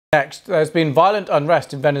Next, there's been violent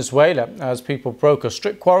unrest in Venezuela as people broke a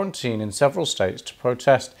strict quarantine in several states to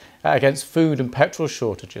protest against food and petrol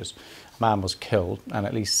shortages. A man was killed and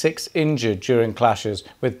at least 6 injured during clashes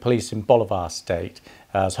with police in Bolivar state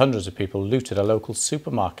as hundreds of people looted a local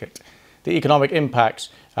supermarket. The economic impacts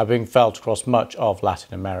are being felt across much of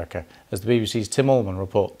Latin America, as the BBC's Tim Allman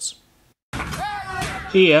reports.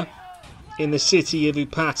 Here, in the city of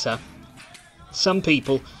Upata, some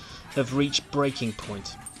people have reached breaking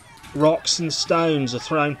point. Rocks and stones are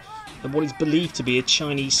thrown at what is believed to be a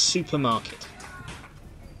Chinese supermarket.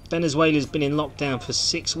 Venezuela's been in lockdown for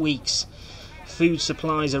 6 weeks. Food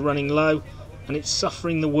supplies are running low and it's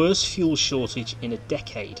suffering the worst fuel shortage in a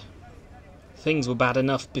decade. Things were bad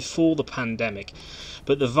enough before the pandemic,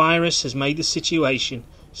 but the virus has made the situation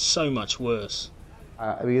so much worse.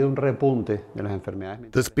 There's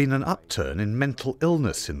been an upturn in mental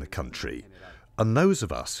illness in the country, and those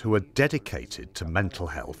of us who are dedicated to mental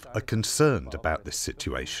health are concerned about this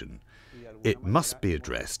situation. It must be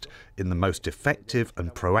addressed in the most effective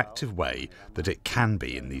and proactive way that it can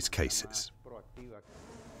be in these cases.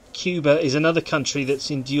 Cuba is another country that's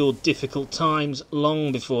endured difficult times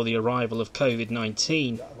long before the arrival of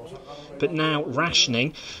COVID-19. But now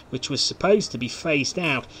rationing, which was supposed to be phased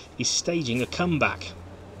out, is staging a comeback.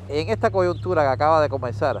 This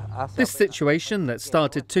situation that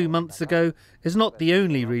started 2 months ago is not the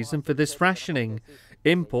only reason for this rationing.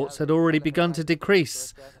 Imports had already begun to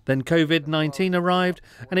decrease. Then COVID-19 arrived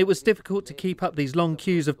and it was difficult to keep up these long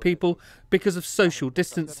queues of people because of social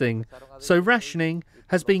distancing. So rationing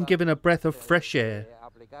has been given a breath of fresh air.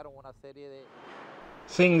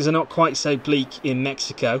 Things are not quite so bleak in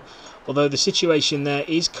Mexico, although the situation there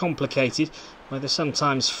is complicated by the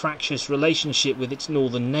sometimes fractious relationship with its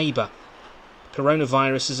northern neighbour.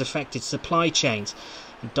 Coronavirus has affected supply chains,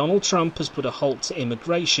 and Donald Trump has put a halt to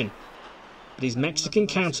immigration. But his Mexican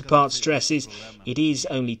counterpart stresses it is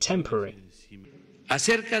only temporary.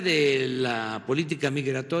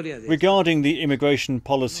 Regarding the immigration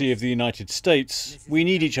policy of the United States, we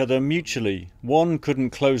need each other mutually. One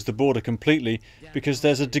couldn't close the border completely because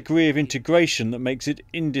there's a degree of integration that makes it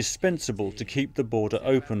indispensable to keep the border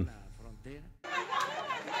open.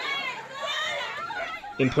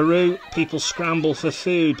 In Peru, people scramble for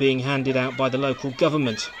food being handed out by the local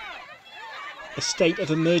government. A state of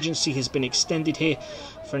emergency has been extended here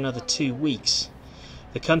for another 2 weeks.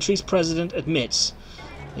 The country's president admits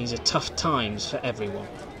these are tough times for everyone.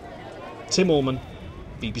 Tim Allman,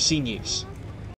 BBC News.